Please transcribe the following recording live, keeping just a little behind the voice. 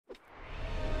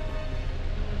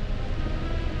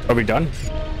Are we done?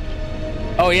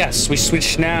 Oh yes, we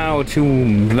switch now to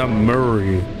the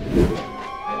Murray.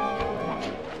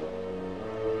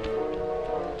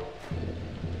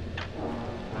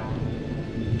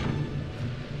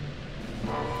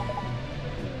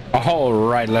 All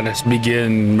right, let us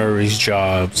begin Murray's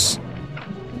jobs.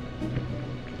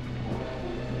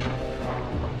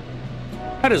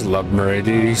 I just love Murray,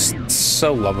 dude. He's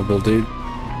so lovable, dude.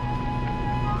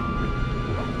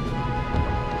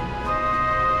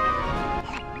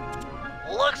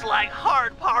 Looks like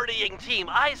hard-partying Team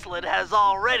Iceland has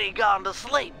already gone to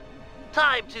sleep.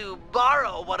 Time to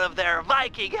borrow one of their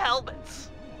Viking helmets.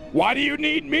 Why do you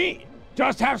need me?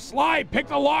 Just have Sly pick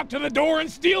the lock to the door and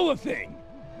steal the thing.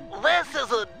 This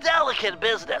is a delicate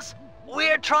business.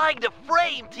 We're trying to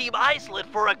frame Team Iceland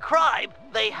for a crime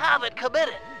they haven't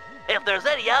committed. If there's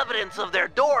any evidence of their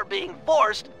door being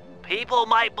forced, people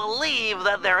might believe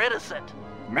that they're innocent.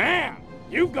 Man,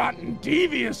 you've gotten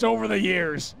devious over the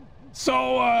years. So,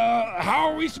 how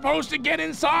are we supposed to get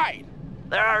inside?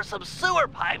 There are some sewer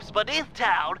pipes beneath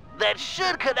town that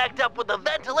should connect up with the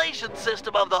ventilation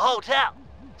system of the hotel.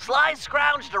 Sly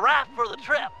scrounged a raft for the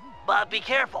trip, but be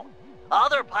careful.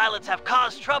 Other pilots have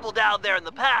caused trouble down there in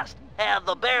the past, and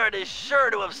the Baron is sure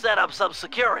to have set up some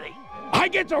security. I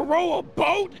get to row a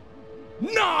boat?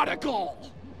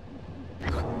 Nautical!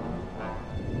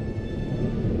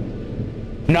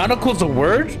 Nautical's a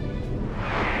word?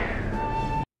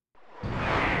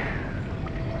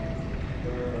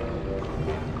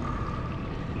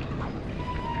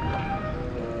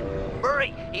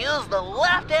 Murray, use the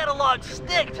left analog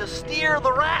stick to steer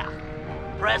the raft.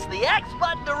 Press the X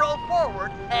button to row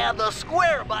forward and the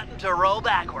square button to row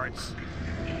backwards.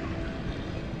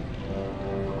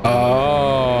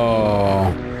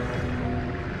 Oh.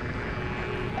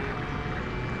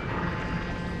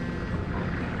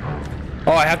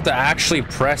 Oh, I have to actually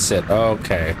press it.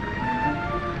 Okay.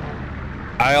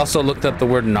 I also looked up the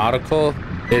word nautical.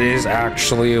 It is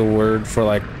actually a word for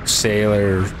like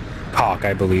sailor talk,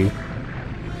 I believe.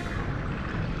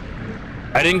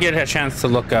 I didn't get a chance to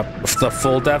look up the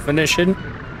full definition,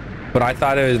 but I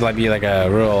thought it would like be like a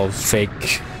real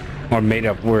fake or made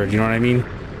up word, you know what I mean?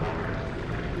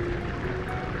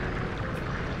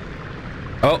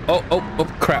 Oh,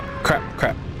 crap.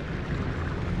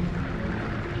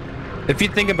 If you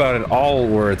think about it, all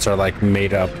words are like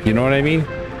made up, you know what I mean?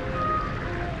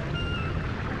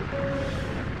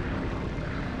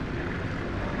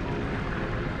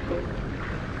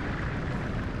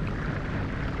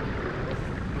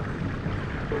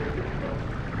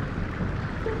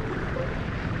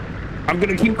 I'm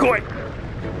gonna keep going.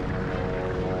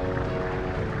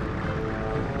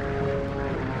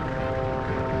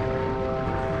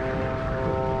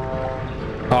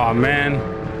 Oh man.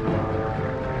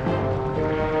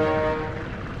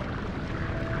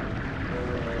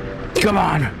 Come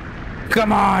on.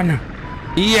 Come on.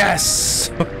 Yes.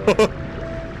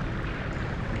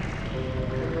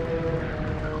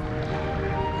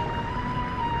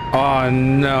 Oh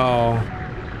no.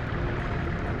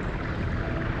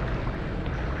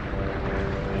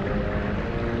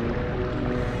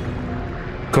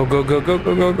 Go.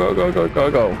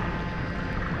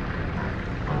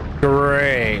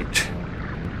 Great.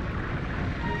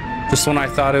 Just when I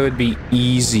thought it would be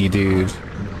easy, dude.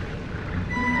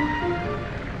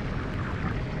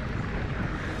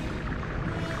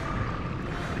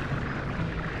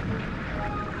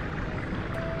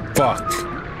 Fuck.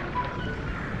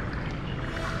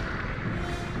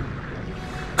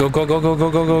 Go. Go.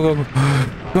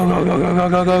 All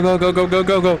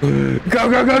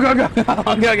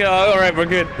right, we're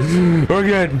good.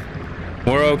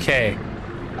 We're okay.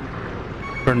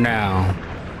 For now.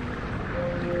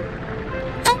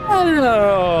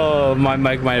 Oh, my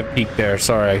mic might have peaked there.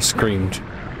 Sorry, I screamed.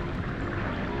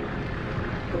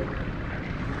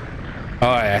 All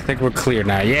right, I think we're clear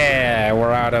now. Yeah,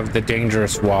 we're out of the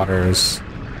dangerous waters.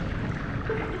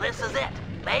 This is it.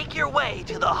 Make your way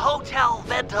to the hotel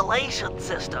ventilation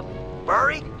system.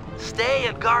 Murray, stay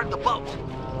and guard the boat.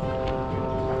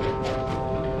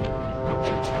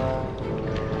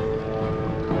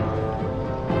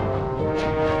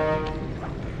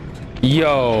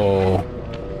 Yo.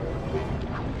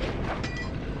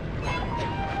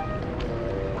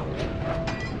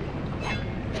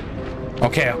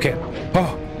 Okay.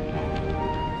 Oh.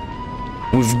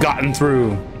 We've gotten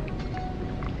through.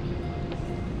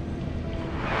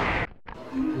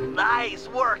 Nice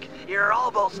work. You're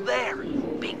almost there.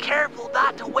 Be careful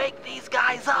not to wake these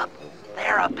guys up.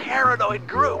 They're a paranoid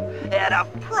group and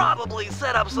have probably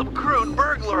set up some crude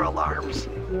burglar alarms.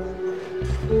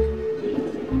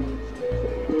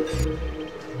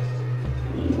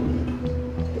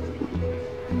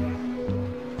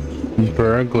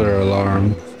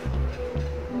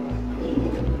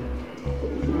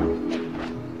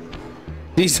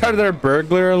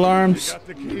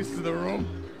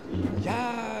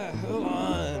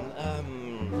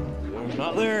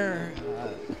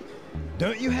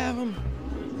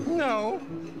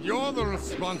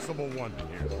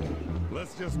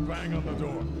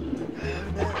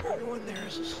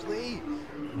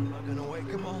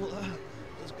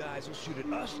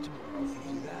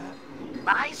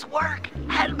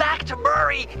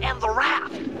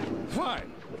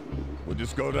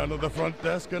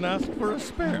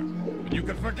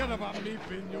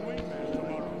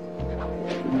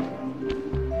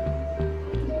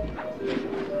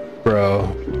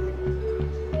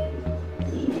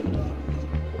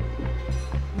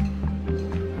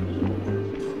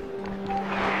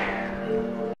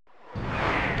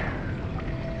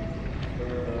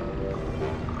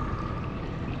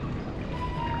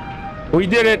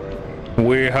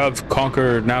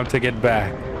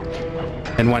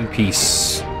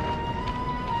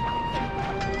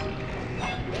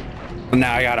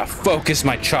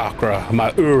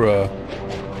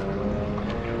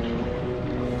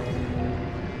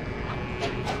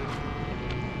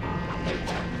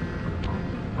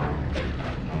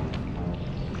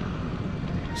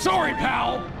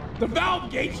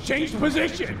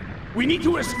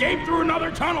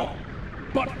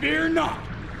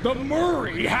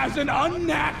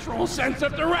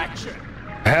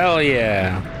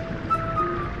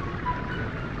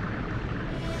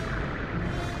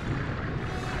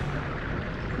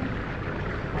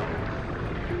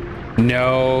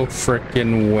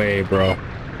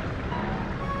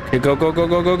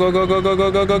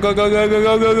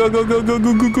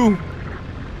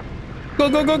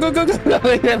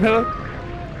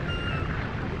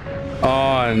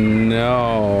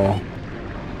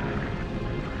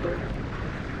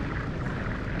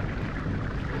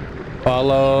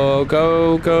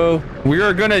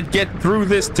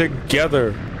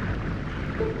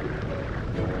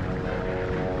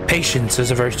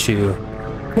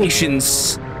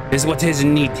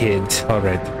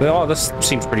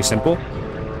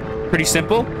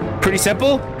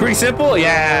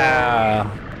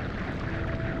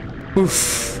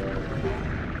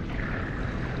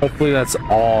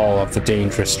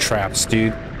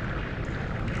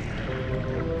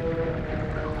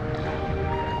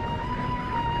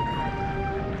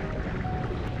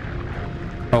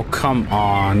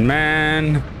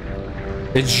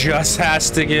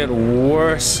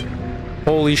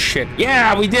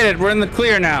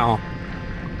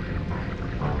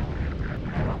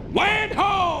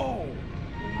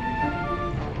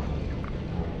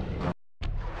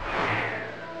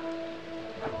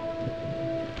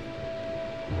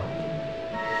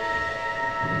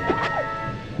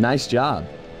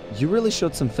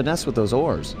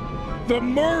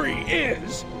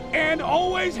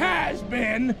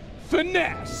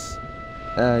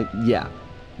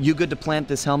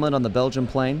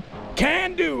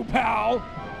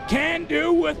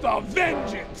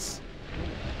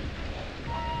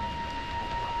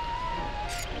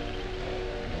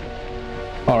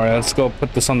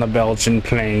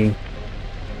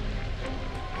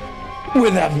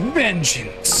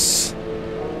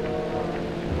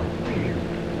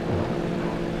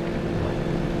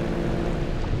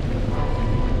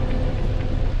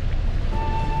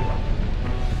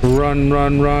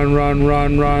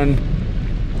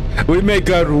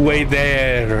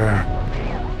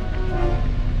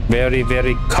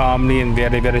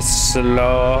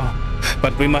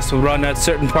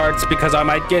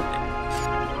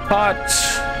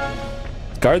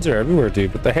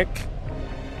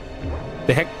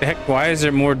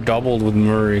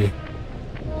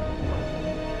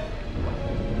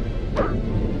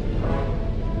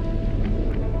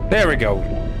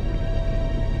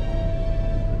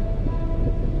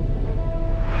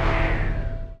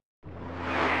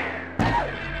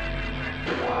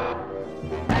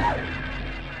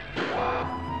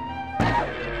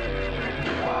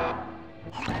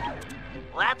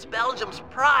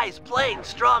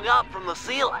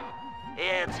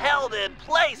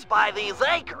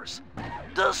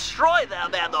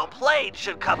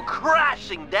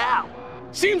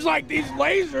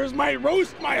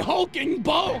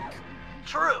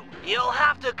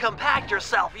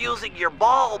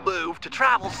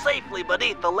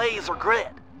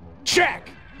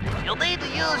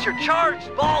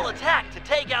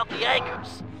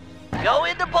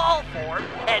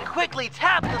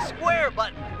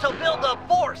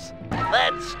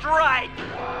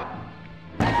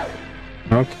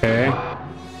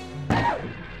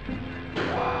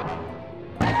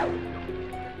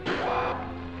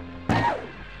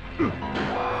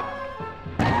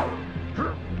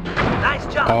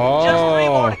 Just 3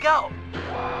 more to go.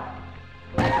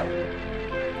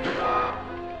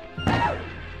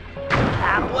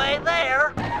 Halfway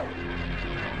there.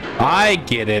 I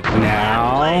get it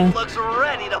now. Plane looks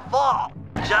ready to fall.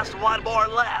 Just 1 more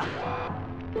left.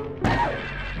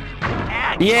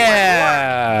 Excellent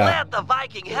Yeah. work. Plant the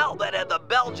Viking helmet and the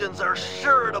Belgians are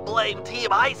sure to blame Team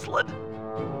Iceland.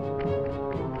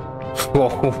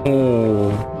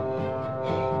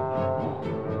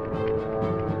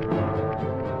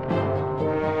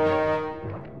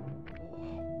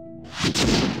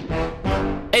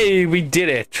 Hey, we did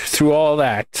it through all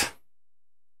that.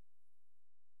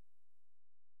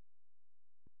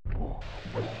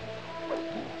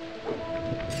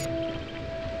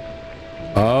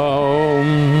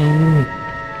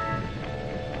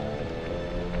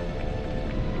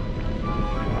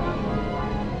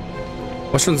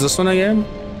 Which one's this one again?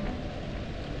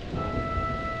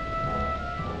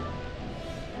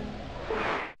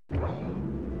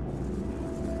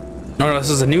 No, this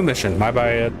is a new mission. My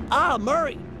bad. Ah,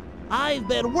 Murray. I've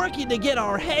been working to get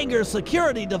our hangar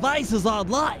security devices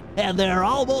online, and they're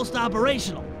almost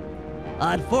operational.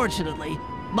 Unfortunately,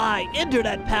 my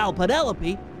internet pal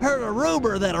Penelope heard a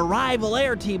rumor that a rival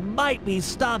air team might be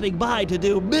stopping by to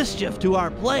do mischief to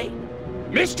our plane.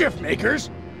 Mischief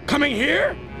makers? Coming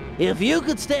here? If you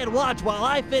could stand watch while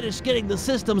I finish getting the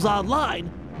systems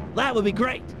online, that would be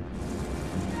great.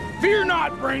 Fear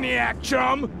not, Brainiac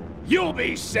chum. You'll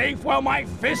be safe while my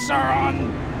fists are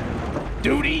on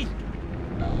duty.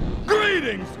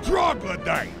 Greetings,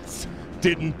 troglodytes!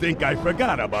 Didn't think I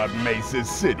forgot about Mesa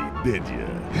City, did you?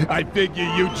 I figure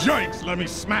you jerks let me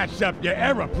smash up your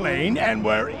aeroplane and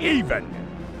we're even.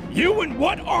 You and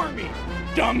what army,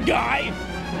 dumb guy?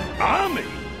 Army?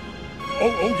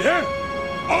 Oh yeah?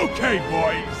 Okay,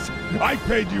 boys. I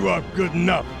paid you up good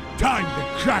enough. Time to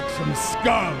crack some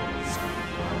skulls.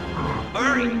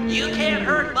 Murray, you can't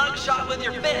hurt Mugshot with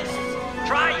your fists.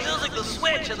 Try using the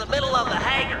switch in the middle of the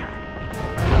hangar.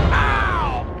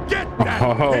 Ow! Get that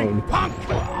big punk!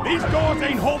 These doors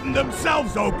ain't holding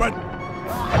themselves open.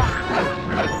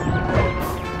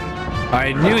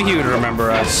 I knew he would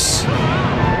remember us.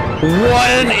 What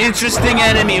an interesting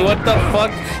enemy. What the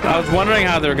fuck? I was wondering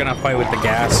how they were gonna fight with the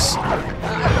gas.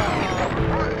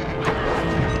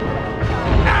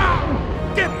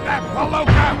 Ow! Get that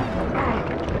Paloka!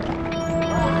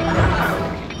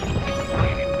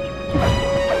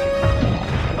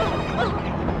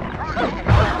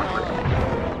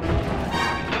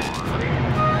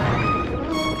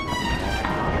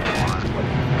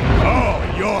 Oh,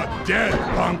 you're dead,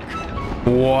 punk.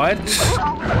 What?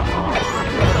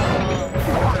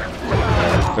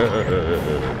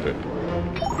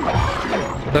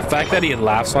 The fact that he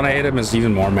laughs when I hit him is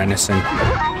even more menacing.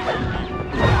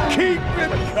 Keep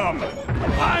it coming.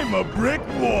 I'm a brick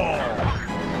wall.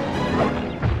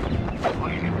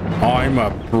 I'm a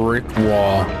brick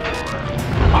wall.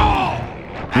 Oh!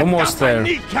 Almost there.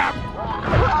 Kneecap.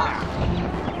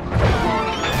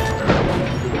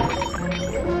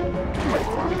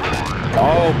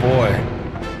 Oh boy.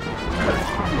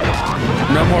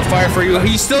 No more fire for you.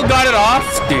 He still got it off,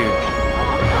 dude.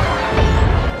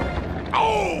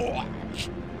 Oh!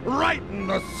 Right in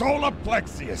the solar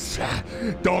plexus.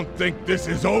 Don't think this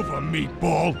is over,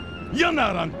 meatball. You're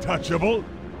not untouchable.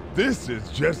 This is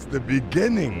just the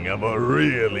beginning of a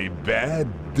really bad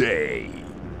day.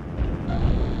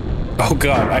 Oh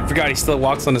god, I forgot he still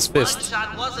walks on his fist.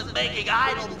 Mugshot wasn't making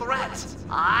idle threats.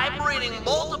 I'm reading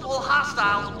multiple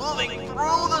hostiles moving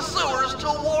through the sewers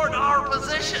toward our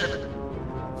position.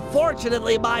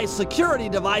 Fortunately, my security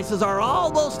devices are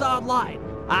almost online.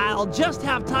 I'll just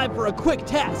have time for a quick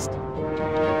test.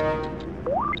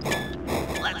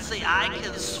 Let's see, I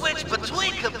can switch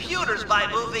between computers by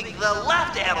moving the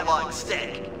left analog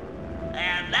stick.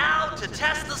 And now to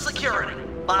test the security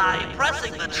by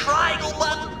pressing the triangle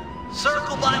button,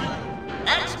 circle button,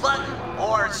 X button,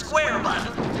 or square button.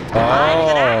 I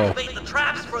can activate the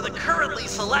traps for the currently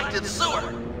selected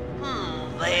sewer.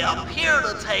 They appear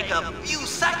to take a few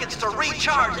seconds to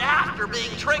recharge after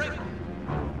being triggered.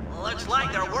 Looks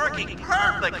like they're working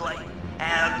perfectly.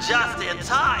 And just in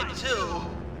time, too.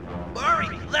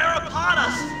 Murray, they're upon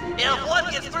us. If one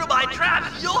gets through my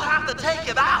traps, you'll have to take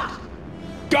him out.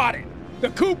 Got it. The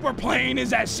Cooper plane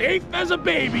is as safe as a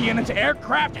baby in its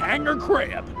aircraft hangar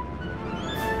crib.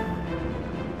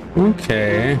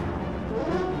 Okay.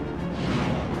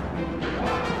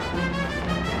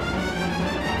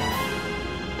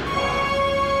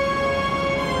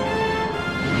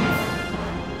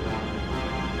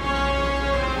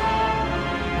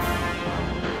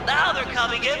 Now they're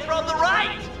coming in from the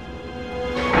right.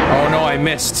 Oh no, I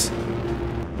missed.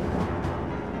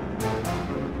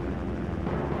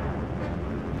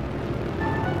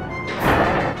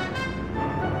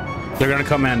 They're gonna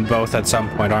command both at some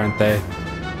point, aren't they?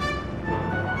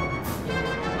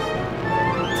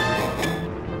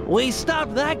 We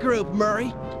stopped that group,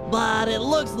 Murray, but it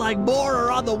looks like more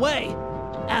are on the way,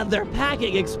 and they're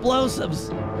packing explosives.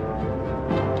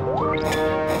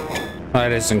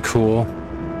 That isn't cool.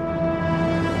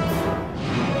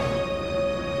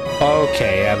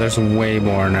 Okay, yeah, there's way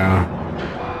more now.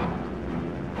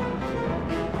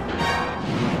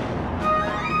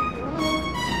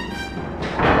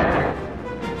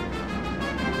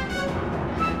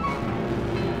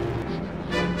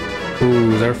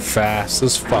 Ooh, they're fast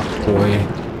as fuck, boy.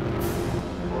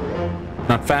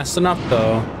 Not fast enough,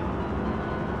 though.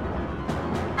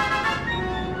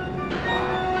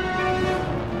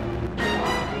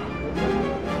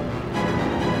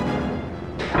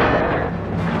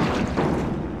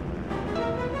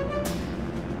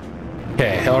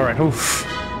 Okay, alright, oof.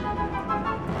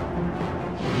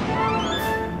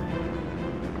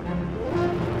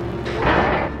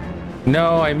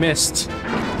 No, I missed.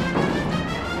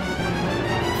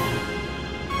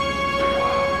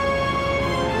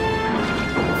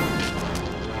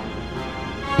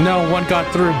 No, one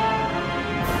got through.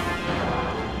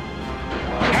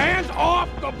 Hands off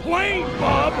the plane,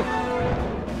 bub!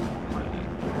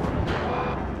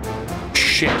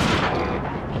 Shit.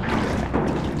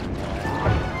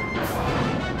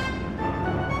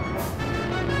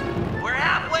 We're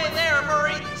halfway there,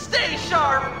 Murray. Stay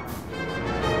sharp.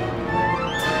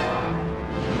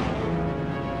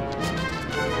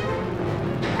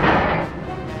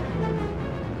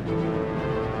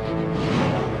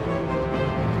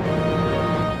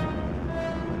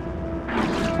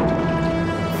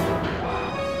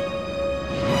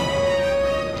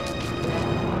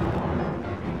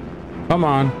 Come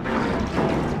on.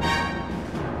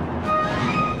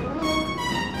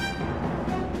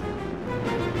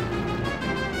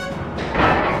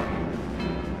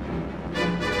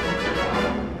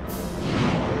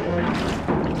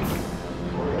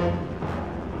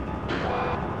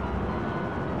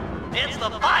 It's the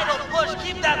final push.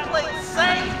 Keep that plane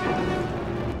safe.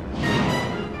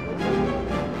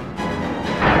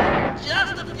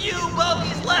 Just a few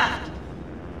bogeys left.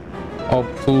 Oh,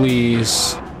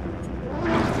 please.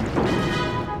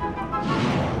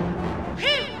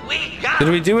 Did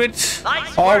we do it?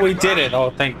 Nice Oh, work, we did Murray. it. Oh,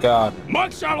 thank God.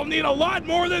 Mugshot'll need a lot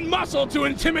more than muscle to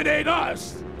intimidate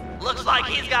us. Looks like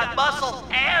he's got muscle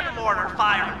and mortar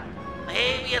fire.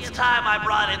 Maybe it's time I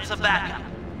brought in some backup.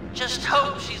 Just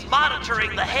hope she's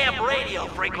monitoring the ham radio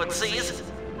frequencies.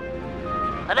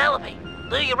 Penelope,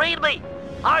 do you read me?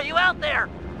 Are you out there?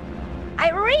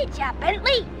 I read ya,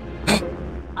 Bentley.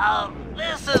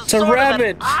 This is It's a sort of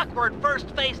rabbit. an awkward first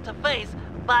face-to-face,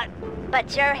 but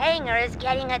But your hangar is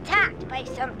getting attacked by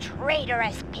some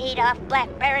traitorous, paid-off Black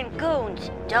Baron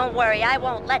goons. Don't worry, I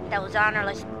won't let those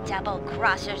honorless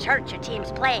double-crossers hurt your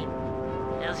team's plane.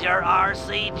 is your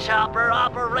RC chopper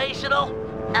operational?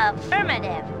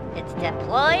 Affirmative. It's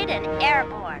deployed and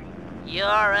airborne. You're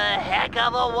a heck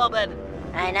of a woman.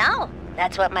 I know.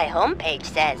 That's what my homepage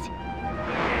says.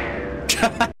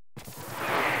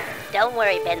 Don't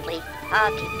worry, Bentley.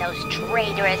 I'll keep those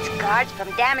traitorous guards from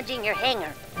damaging your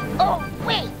hangar. Oh,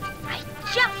 wait! I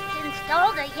just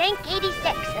installed a Yank 86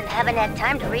 and haven't had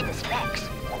time to read the specs.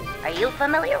 Are you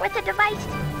familiar with the device?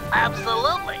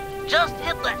 Absolutely. Just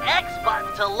hit the X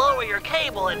button to lower your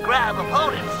cable and grab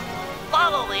opponents.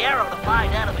 Follow the arrow to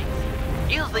find enemies.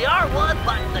 Use the R1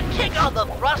 button to kick on the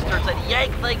thrusters and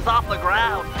yank things off the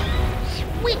ground.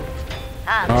 Sweet!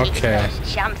 I'll teach Okay.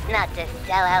 those chumps not to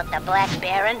sell out the Black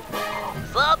Baron.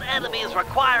 Some enemies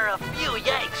require a few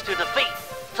yanks to defeat.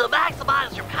 To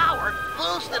maximize your power,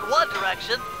 boost in one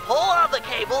direction, pull on the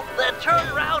cable, then turn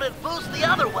around and boost the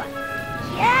other one.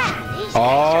 Yeah, these guys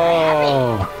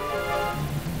are heavy.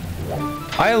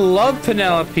 Oh. I love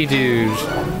Penelope, dude.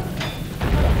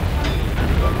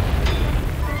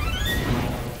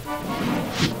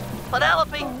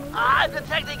 Penelope, I'm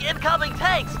detecting incoming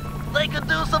tanks. They could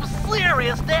do some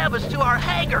serious damage to our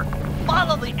hangar.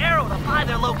 Follow the arrow to find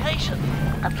their location.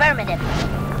 Affirmative.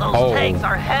 Those tanks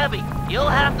are heavy. You'll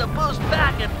have to boost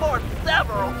back and forth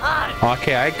several times.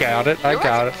 Okay, I got it. I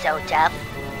got it. So tough.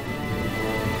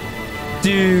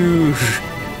 Dude.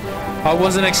 I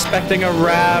wasn't expecting a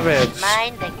rabbit.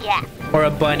 Mind the gap. Or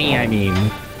a bunny, I mean.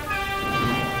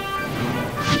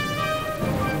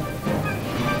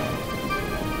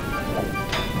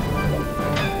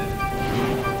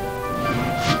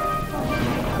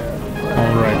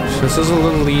 Alright, this is a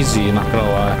little easy, not gonna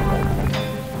lie.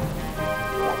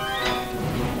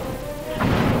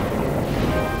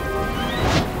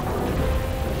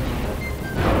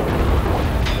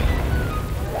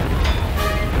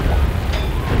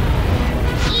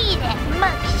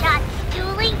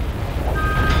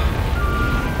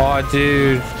 Oh,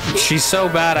 dude. She's so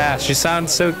badass. She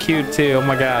sounds so cute, too. Oh,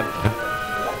 my God.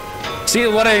 See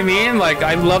what I mean? Like,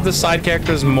 I love the side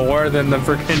characters more than the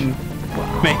freaking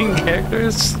main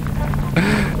characters.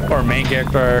 Or main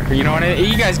character. You know what I mean?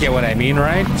 You guys get what I mean,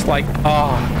 right? It's like,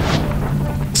 oh,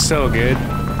 so good.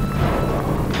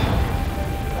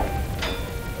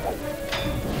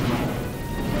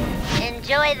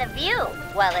 Enjoy the view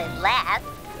while it lasts.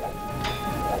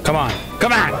 Come on.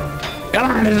 Come on. Come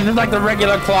on. This is like the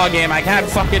regular claw game. I can't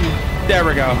fucking... There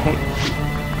we go.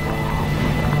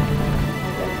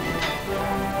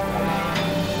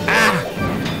 Ah!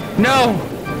 No!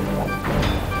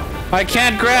 I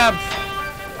can't grab.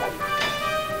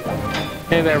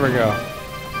 Hey, there we go.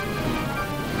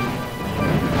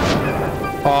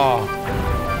 Oh.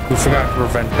 We forgot to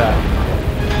prevent that.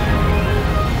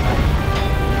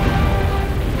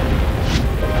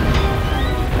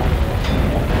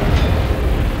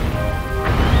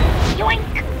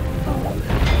 Yoink!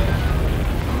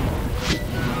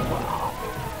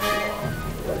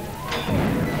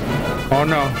 Oh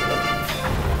no.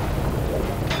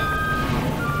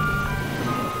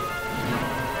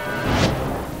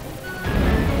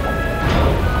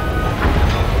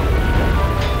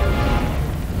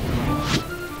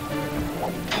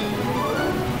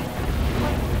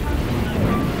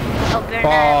 Hope you're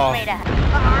not afraid of...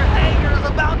 Our hangar's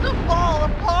about to fall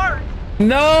apart!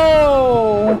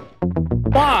 No!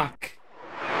 Fuck!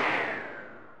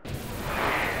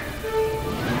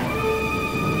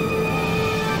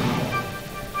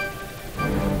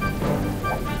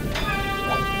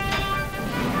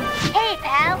 Hey,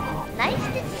 pal. Nice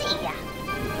to see ya.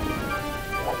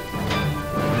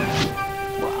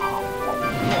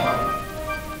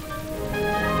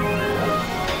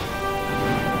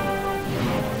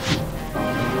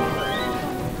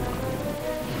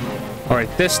 All right,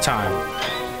 this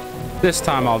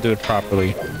time I'll do it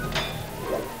properly.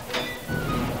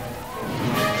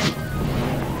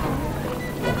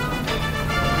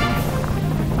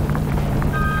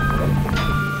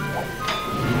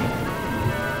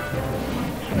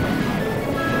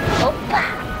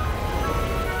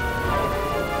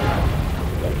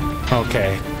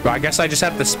 Okay, well, I guess I just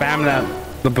have to spam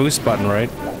the boost button, right?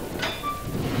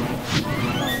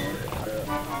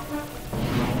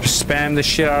 Just spam the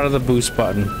shit out of the boost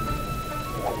button.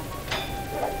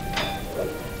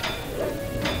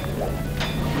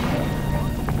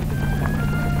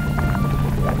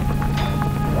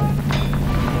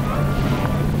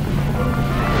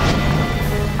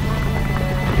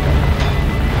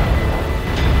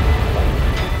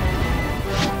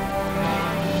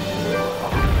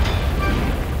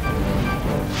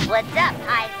 What's up,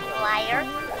 high flyer?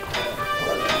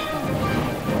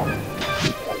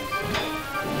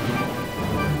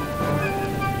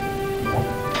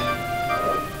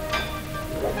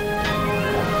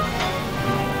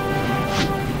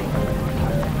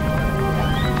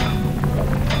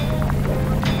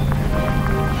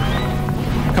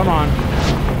 Come on.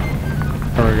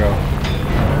 There we go.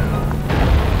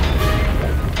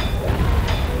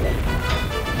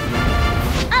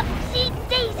 Upsy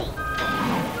daisy.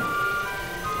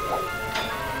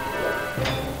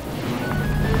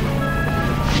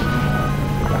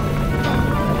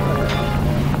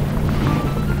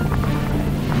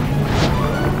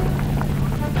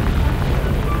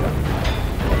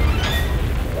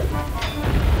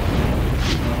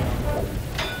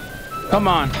 Come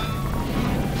on.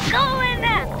 Going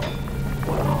up.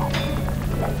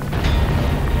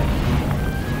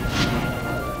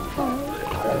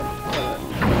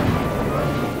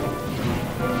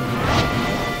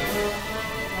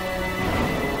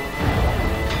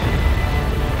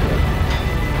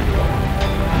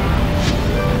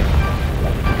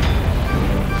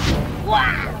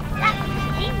 Wow, that was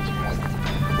dangerous.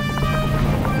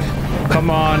 Come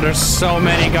on, there's so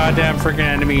many goddamn freaking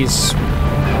enemies.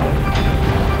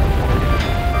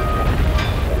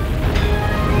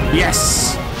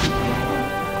 Yes!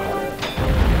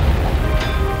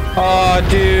 Oh,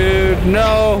 dude,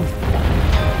 no!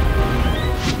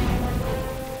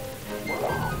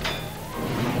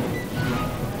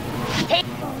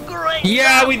 Great!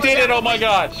 Yeah, job, we did it! Oh my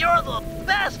god! You're the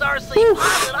best RC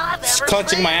pilot I've Just ever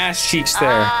clutching seen. my ass cheeks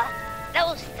there.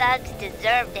 Those thugs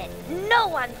deserved it. No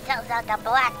one sells out the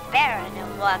Black Baron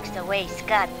and walks away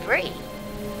scot-free.